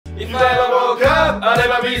If I ever broke up, I'll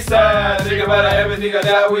never be sad. Think about everything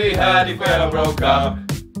that we had if we ever broke up.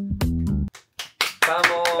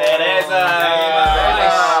 Vamos. Beleza.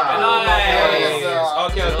 Nice.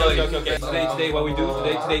 Okay. Today, what we do?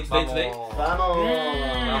 Today. Vamos.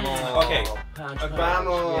 Okay.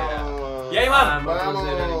 Vamos. E aí, mano?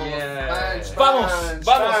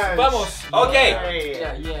 Vamos. Okay.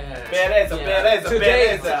 Beleza.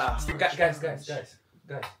 Today, guys.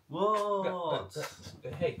 What?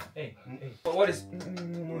 Hey. What is?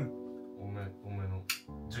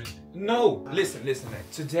 No, listen, man.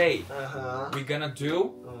 Today we're gonna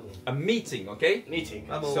do a meeting, okay? Meeting.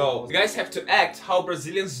 So you guys have to act how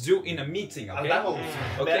Brazilians do in a meeting, okay?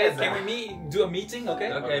 Okay, can we do a meeting,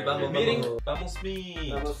 okay? Okay, vamos. Meeting. Vamos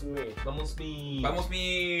meet. Somos meeting.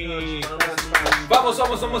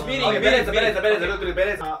 Okay, beleza.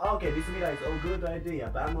 Okay, bismillah, it's a good idea.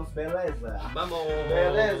 Vamos, beleza. Vamos.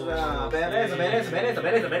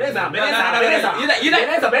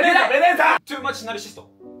 Beleza. Too much narcissist.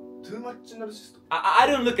 Too much narcissist. I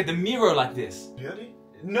don't look at the mirror like this. Really?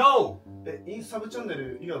 No. In sub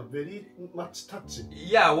channel, you are very much touchy.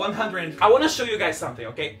 Yeah, 100. I wanna show you guys something,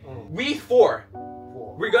 okay? We four,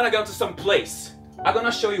 we're gonna go to some place. I'm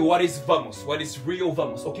gonna show you what is vamos, what is real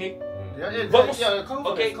vamos, okay? Vamos.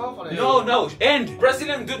 Okay. No. And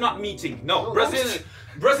Brazilian do not meeting. No, Brazilian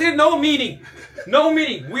no meeting. No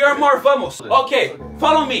meeting. We are more vamos. Okay,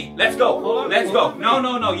 follow me. Let's go.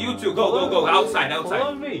 No. You two, go. Outside.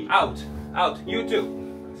 Follow me. Out. You two.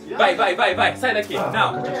 Bye. Sai daqui.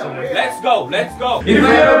 Now, let's go. If we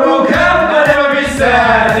ever broke up, I'll never be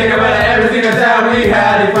sad. Think about everything that we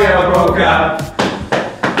had if we ever broke up.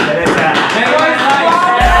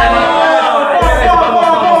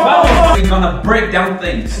 We're gonna break down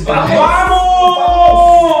things. Vamos!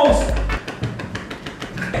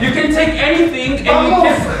 You can take anything and you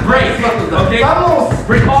can break. Okay?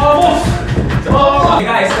 Break almost. Okay,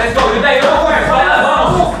 guys, let's go. Today, vamos.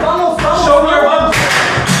 Show me your vamos.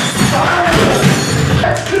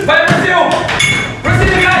 Vai, Brasil!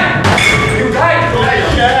 Brazil, guy! You guys!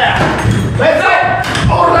 Let's go!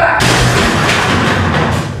 Alright!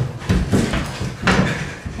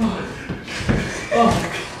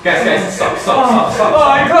 Guys, stop. Oh, I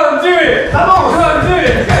can't do it!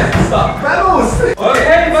 Guys, stop.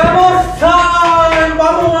 Okay, vamos time!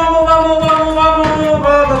 Vamos!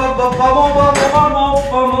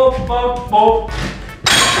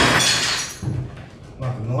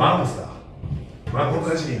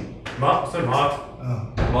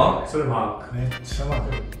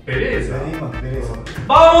 Beleza.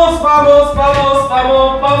 Vamos!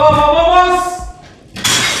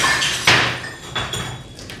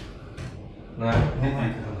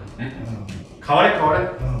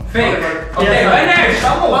 Calma. Fake. Okay, vai next.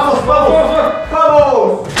 Vamos.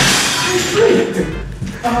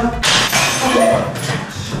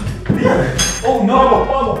 Oh no!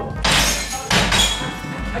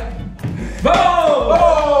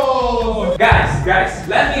 Vamos! Guys,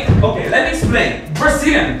 let me explain.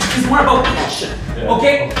 Brazilian is more about passion.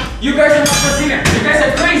 Okay? You guys are not Brazilian. You guys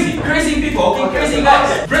are crazy people. Okay, crazy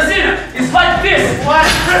guys. Brazilian is like this.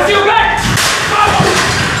 Brazil guys.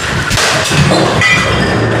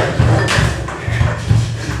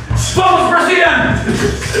 Vamos, Brazilian!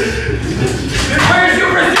 Where's your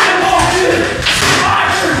Brazilian ball?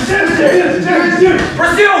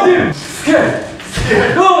 Brazil! Scared.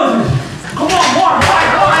 Good. Come on, more.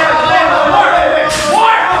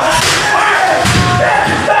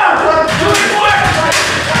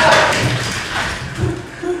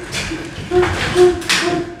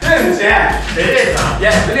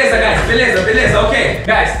 Beleza, okay.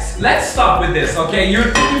 Guys, let's stop with this, okay?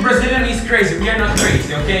 You're thinking Brazilian is crazy, we are not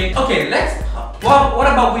crazy, okay? Okay, what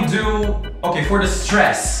about we do, okay, for the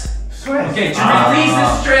stress? Okay, to release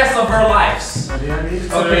the stress of our lives.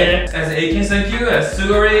 Okay, as a consecutive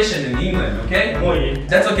in England, okay?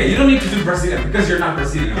 That's okay, you don't need to do Brazilian because you're not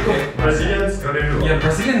Brazilian, okay? Yeah,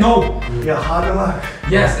 Brazilian, no. Yeah, hard luck.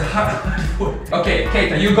 Yes, okay,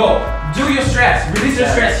 Keita, you go. Do your stress, release your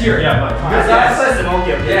stress here. Yes.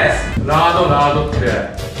 ラードって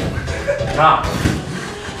な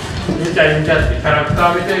陰キャってキャラク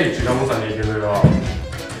ター見て一がもさにいけどよ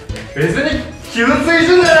別に傷つい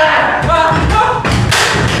てんだな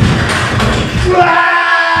うわ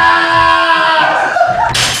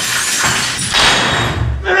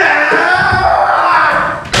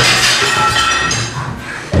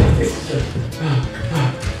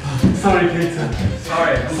Sorry, Keita.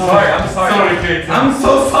 Sorry, Keita. I'm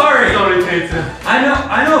so sorry. Sorry, Keita.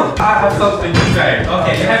 I know. I have something to say.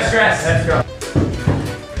 Okay, you have stress. Let's go.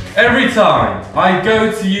 Every time I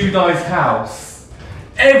go to you guys' house,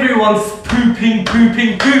 Everyone's pooping.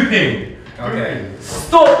 Okay.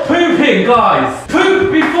 Stop pooping, guys.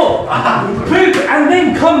 Poop before. Poop and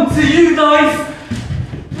then come to you guys.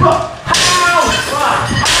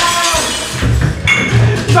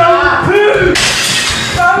 Don't poop.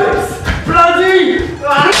 Don't bloody.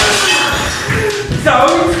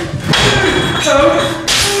 Don't.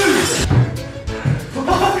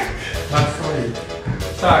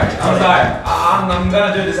 Sorry, I'm sorry. I'm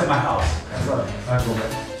gonna do this at my house.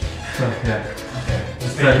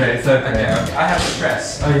 It's okay. Okay, I have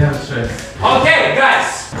stress. Oh, you have stress. Okay,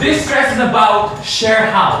 guys, this stress is about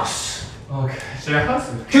share house. Okay. Share house?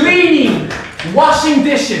 Cleaning, washing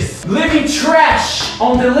dishes, leaving trash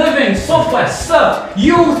on the living sofa, stuff.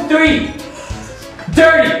 You three.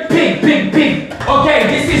 Dirty, pig. Okay,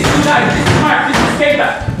 this is Unai, this is Mark, this is Keita.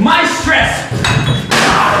 My stress.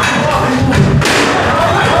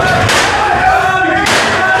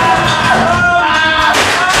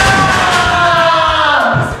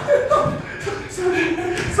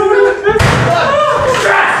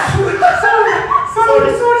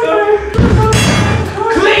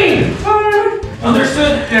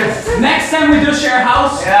 Understood? Yes. Next time we do share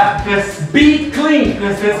house, Yes. be clean.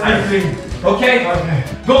 Yes, be clean. Okay? Okay.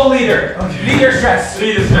 Go leader. Okay. Leader stress.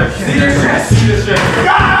 Leader stress. Leader stress.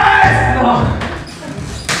 Guys!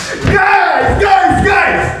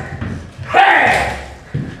 Guys! Hey!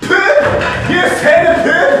 Poop! You said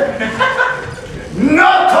poop!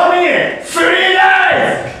 Not Tommy! 3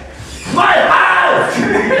 days! My house!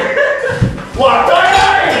 What the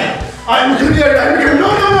hell? I'm clear. No.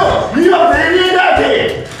 You are very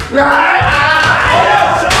dirty!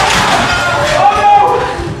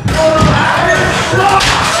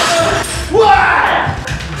 Why?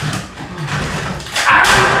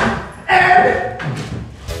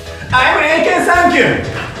 I'm American, thank you.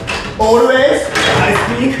 Always I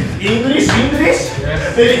speak English,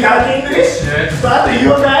 very bad English. Yes. But you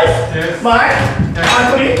guys, Yes. my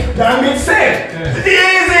country language same.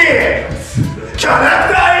 Easy.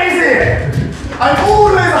 Character easy. I'm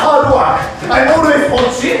always hard work. I'm always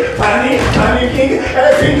watching, funny, king,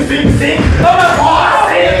 think.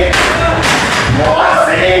 More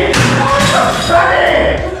sing.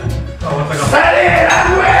 Study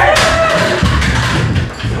language.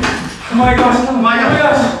 Oh my gosh.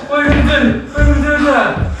 What are you gonna do?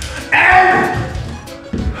 That?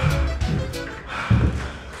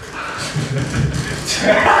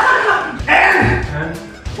 And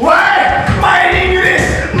why my English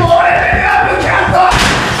more than American?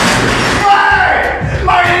 Why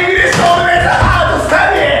my English always hard to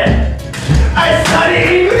study? I study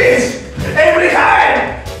English every time.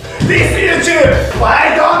 This YouTube, why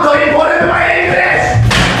don't you import my English?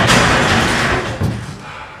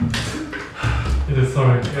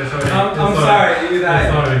 Sorry. I'm sorry, you guys.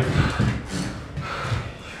 Sorry.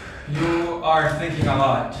 You are thinking a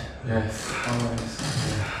lot. Yes. Always.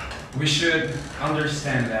 We should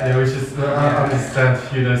understand that. Yeah, we should understand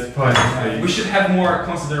Huda's privacy. We should have more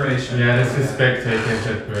consideration. Yeah, let's respect taking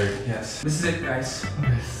that break. Yes. This is it, guys.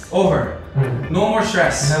 Yes. Over. No more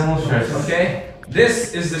stress. No more stress. Okay?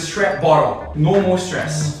 This is the strap bottle. No more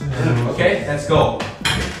stress. Okay? Let's go.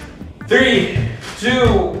 3, 2,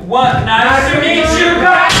 1. Nice to meet you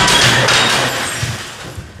guys!